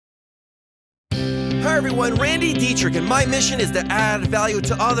Hi everyone, Randy Dietrich, and my mission is to add value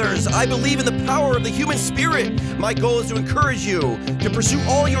to others. I believe in the power of the human spirit. My goal is to encourage you to pursue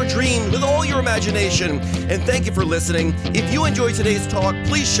all your dreams with all your imagination. And thank you for listening. If you enjoyed today's talk,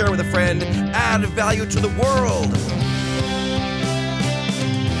 please share with a friend. Add value to the world.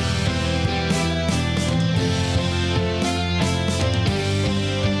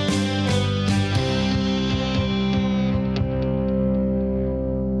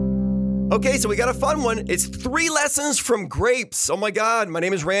 Okay, so we got a fun one. It's 3 lessons from grapes. Oh my God, my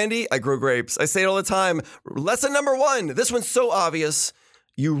name is Randy. I grow grapes. I say it all the time. Lesson number 1. This one's so obvious.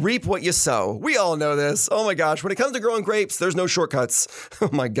 You reap what you sow. We all know this. Oh my gosh, when it comes to growing grapes, there's no shortcuts. Oh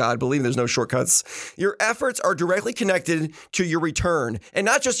my God, believe me, there's no shortcuts. Your efforts are directly connected to your return. And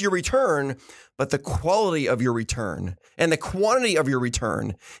not just your return, but the quality of your return and the quantity of your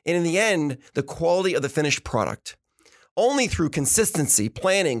return. And in the end, the quality of the finished product. Only through consistency,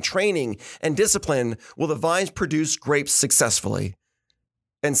 planning, training, and discipline will the vines produce grapes successfully.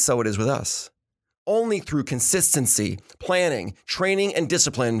 And so it is with us. Only through consistency, planning, training, and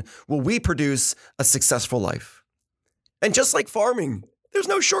discipline will we produce a successful life. And just like farming, there's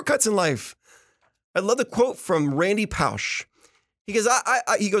no shortcuts in life. I love the quote from Randy Pausch. He goes,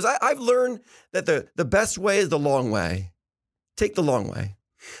 I've learned that the best way is the long way. Take the long way.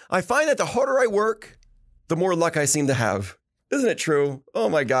 I find that the harder I work, the more luck I seem to have. Isn't it true? Oh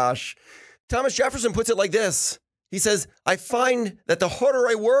my gosh. Thomas Jefferson puts it like this. He says, I find that the harder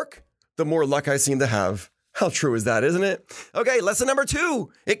I work, the more luck I seem to have. How true is that, isn't it? Okay, lesson number 2.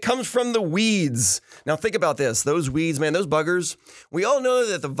 It comes from the weeds. Now think about this. Those weeds, man, those buggers. We all know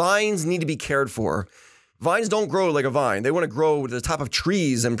that the vines need to be cared for. Vines don't grow like a vine. They want to grow to the top of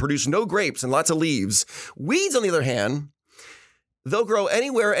trees and produce no grapes and lots of leaves. Weeds, on the other hand, they'll grow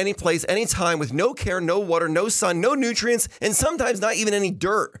anywhere, any place, anytime with no care, no water, no sun, no nutrients, and sometimes not even any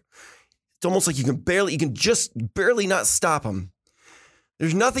dirt. It's almost like you can just barely not stop them.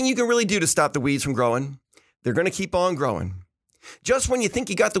 There's nothing you can really do to stop the weeds from growing. They're going to keep on growing. Just when you think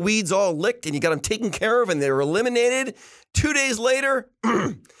you got the weeds all licked and you got them taken care of and they're eliminated, 2 days later,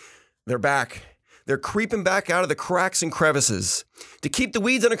 they're back. They're creeping back out of the cracks and crevices. To keep the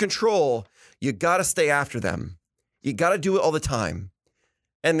weeds under control, you got to stay after them. You got to do it all the time.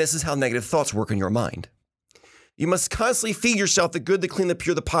 And this is how negative thoughts work in your mind. You must constantly feed yourself the good, the clean, the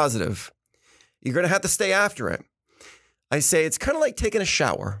pure, the positive. You're going to have to stay after it. I say it's kind of like taking a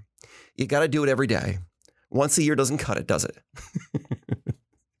shower. You got to do it every day. Once a year doesn't cut it, does it?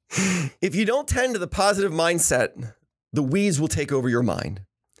 If you don't tend to the positive mindset, the weeds will take over your mind.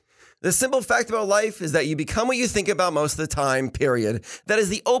 The simple fact about life is that you become what you think about most of the time, period. That is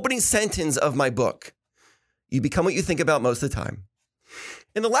the opening sentence of my book. You become what you think about most of the time.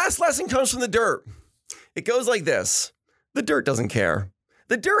 And the last lesson comes from the dirt. It goes like this. The dirt doesn't care.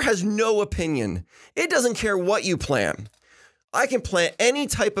 The dirt has no opinion. It doesn't care what you plant. I can plant any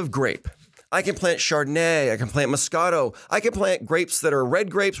type of grape. I can plant Chardonnay. I can plant Moscato. I can plant grapes that are red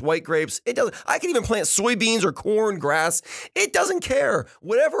grapes, white grapes. I can even plant soybeans or corn, grass. It doesn't care.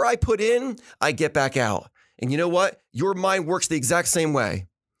 Whatever I put in, I get back out. And you know what? Your mind works the exact same way.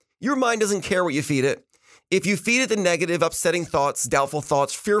 Your mind doesn't care what you feed it. If you feed it the negative, upsetting thoughts, doubtful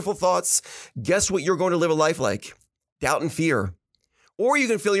thoughts, fearful thoughts, guess what you're going to live a life like? Doubt and fear. Or you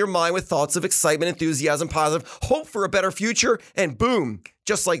can fill your mind with thoughts of excitement, enthusiasm, positive, hope for a better future, and boom,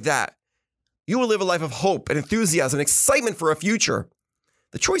 just like that. You will live a life of hope and enthusiasm and excitement for a future.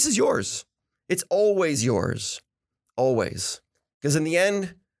 The choice is yours. It's always yours. Always. Because in the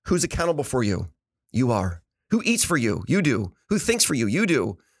end, who's accountable for you? You are. Who eats for you? You do. Who thinks for you? You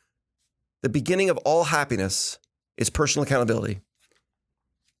do. The beginning of all happiness is personal accountability.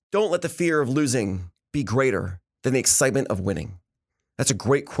 Don't let the fear of losing be greater than the excitement of winning. That's a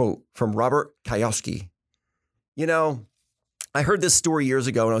great quote from Robert Kiyosaki. You know, I heard this story years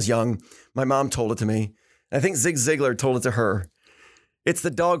ago when I was young. My mom told it to me. I think Zig Ziglar told it to her. It's the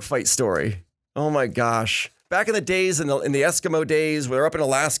dogfight story. Oh my gosh. Back in the days, in the Eskimo days, we were up in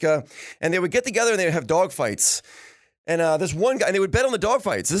Alaska, and they would get together and they would have dogfights. And this one guy, and they would bet on the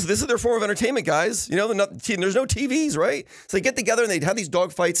dogfights. This is their form of entertainment, guys. You know, there's no TVs, right? So they get together and they'd have these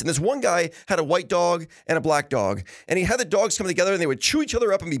dogfights. And this one guy had a white dog and a black dog. And he had the dogs come together and they would chew each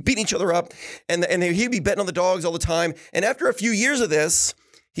other up and be beating each other up. And he'd be betting on the dogs all the time. And after a few years of this,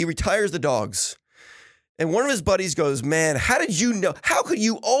 he retires the dogs. And one of his buddies goes, man, how did you know? How could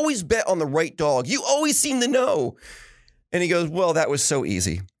you always bet on the right dog? You always seem to know. And he goes, well, that was so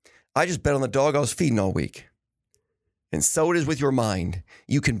easy. I just bet on the dog I was feeding all week. And so it is with your mind.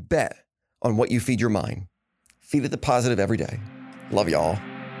 You can bet on what you feed your mind. Feed it the positive every day. Love y'all.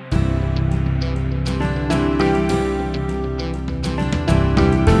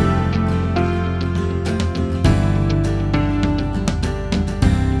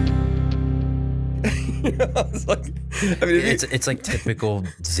 I mean, it's like typical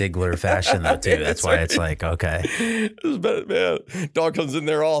Ziegler fashion though too. That's why it's like, okay. It's bad, man. Dog comes in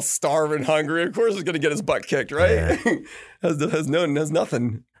there all starving, hungry. Of course, he's gonna get his butt kicked, right? Yeah. has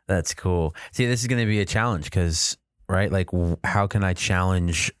nothing. That's cool. See, this is going to be a challenge because, right? Like, how can I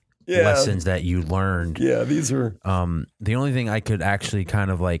challenge lessons that you learned? Yeah, these are. The only thing I could actually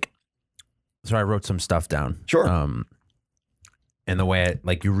kind of like, so I wrote some stuff down. Sure. And the way,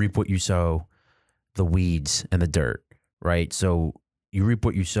 like, you reap what you sow, the weeds and the dirt, right? So you reap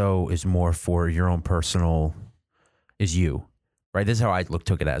what you sow is more for your own personal, is you. Right, this is how I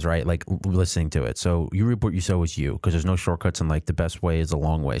took it as, right? Like listening to it. So you reap what you sow is you, because there's no shortcuts, and like the best way is the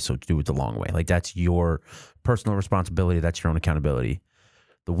long way. So do it the long way. Like that's your personal responsibility. That's your own accountability.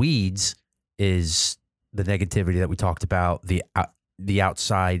 The weeds is the negativity that we talked about, the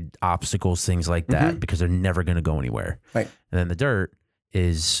outside obstacles, things like that, because they're never going to go anywhere. Right. And then the dirt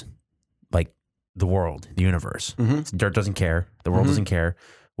is like the world, the universe. Dirt doesn't care. The world doesn't care.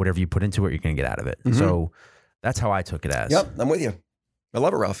 Whatever you put into it, you're going to get out of it. So that's how I took it as. Yep, I'm with you. I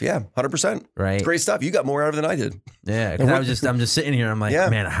love it, Ralph. Yeah, 100%. Right. It's great stuff. You got more out of it than I did. Yeah, because I'm just sitting here. I'm like,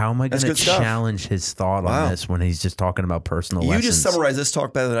 man, how am I going to challenge his thought on this when he's just talking about personal lessons? You just summarized this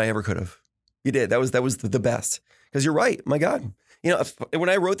talk better than I ever could have. You did. That was the best. Because you're right. My God. You know, when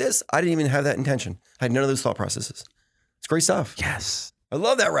I wrote this, I didn't even have that intention. I had none of those thought processes. It's great stuff. Yes. I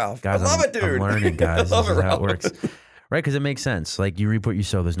love that, Ralph. Guys, I love it, dude. I'm learning, guys. I love this it, is how Ralph. it works. Right, because it makes sense. Like, you reap what you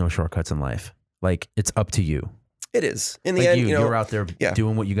sow. There's no shortcuts in life. Like, it's up to you. It is. In the like end, you're out there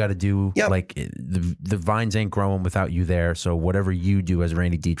doing what you got to do. Yep. Like the vines ain't growing without you there. So whatever you do as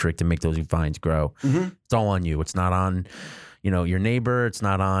Randy Dietrich to make those vines grow, it's all on you. It's not on, your neighbor. It's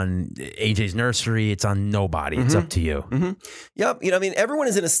not on AJ's nursery. It's on nobody. It's up to you. Yep. Everyone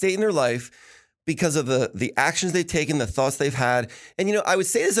is in a state in their life because of the actions they've taken, the thoughts they've had. And, I would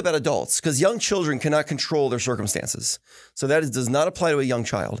say this about adults because young children cannot control their circumstances. So that does not apply to a young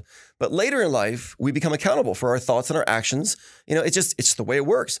child. But later in life, we become accountable for our thoughts and our actions. It's just the way it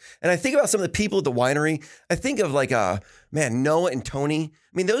works. And I think about some of the people at the winery. I think of like, Noah and Tony.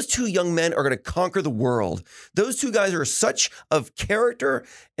 I mean, those two young men are going to conquer the world. Those two guys are such of character.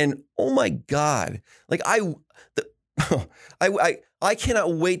 And oh my God, like I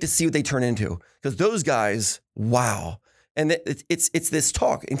cannot wait to see what they turn into because those guys, wow. And it's this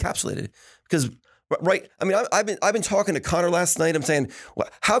talk encapsulated because, right. I mean, I've been talking to Connor last night. I'm saying, well,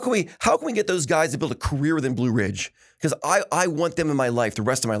 how can we get those guys to build a career within Blue Ridge? Because I want them in my life, the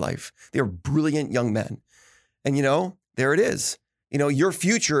rest of my life. They're brilliant young men. And there it is. Your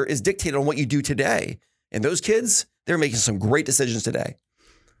future is dictated on what you do today. And those kids, they're making some great decisions today.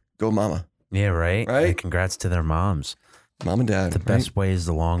 Go mama. Yeah, right. Right. And congrats to their moms. Mom and dad. The best way is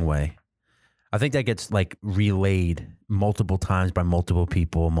the long way. I think that gets like relayed multiple times by multiple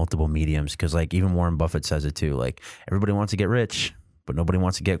people, multiple mediums. Because like even Warren Buffett says it too. Like everybody wants to get rich, but nobody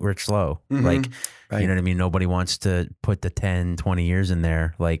wants to get rich slow. Like, you know what I mean? Nobody wants to put the 10, 20 years in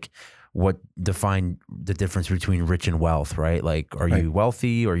there. Like what define the difference between rich and wealth, right? Like, are you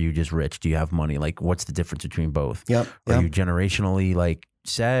wealthy or are you just rich? Do you have money? Like what's the difference between both? Yep. Are you generationally like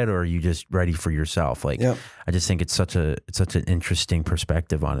set or are you just ready for yourself? Like, I just think it's such an interesting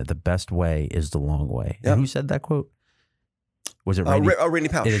perspective on it. The best way is the long way. And who said that quote? Was it Randy? Randy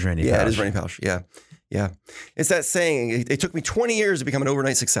Pausch. It is Randy Pausch. Yeah, it is Randy Pausch. Yeah. Yeah. It's that saying, it took me 20 years to become an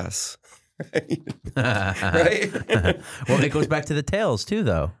overnight success. Right? Well, it goes back to the tales too,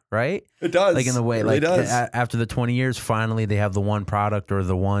 though, right? It does. Like in the way, it really does. After the 20 years, finally they have the one product or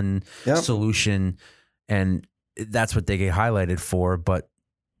the one solution, and that's what they get highlighted for. But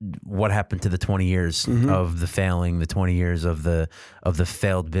what happened to the 20 years of the failing, the 20 years of the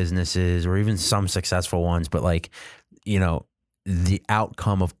failed businesses, or even some successful ones? But like, the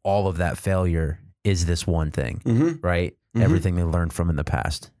outcome of all of that failure is this one thing, right? Everything they learned from in the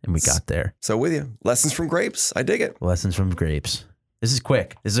past, and we got there. So with you. Lessons from grapes. I dig it. Lessons from grapes. This is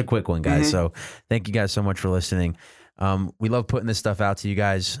quick. This is a quick one, guys. So thank you guys so much for listening. We love putting this stuff out to you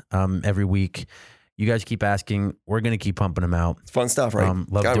guys every week. You guys keep asking. We're going to keep pumping them out. It's fun stuff, right?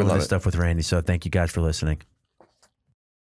 Love doing this stuff with Randy. So thank you guys for listening.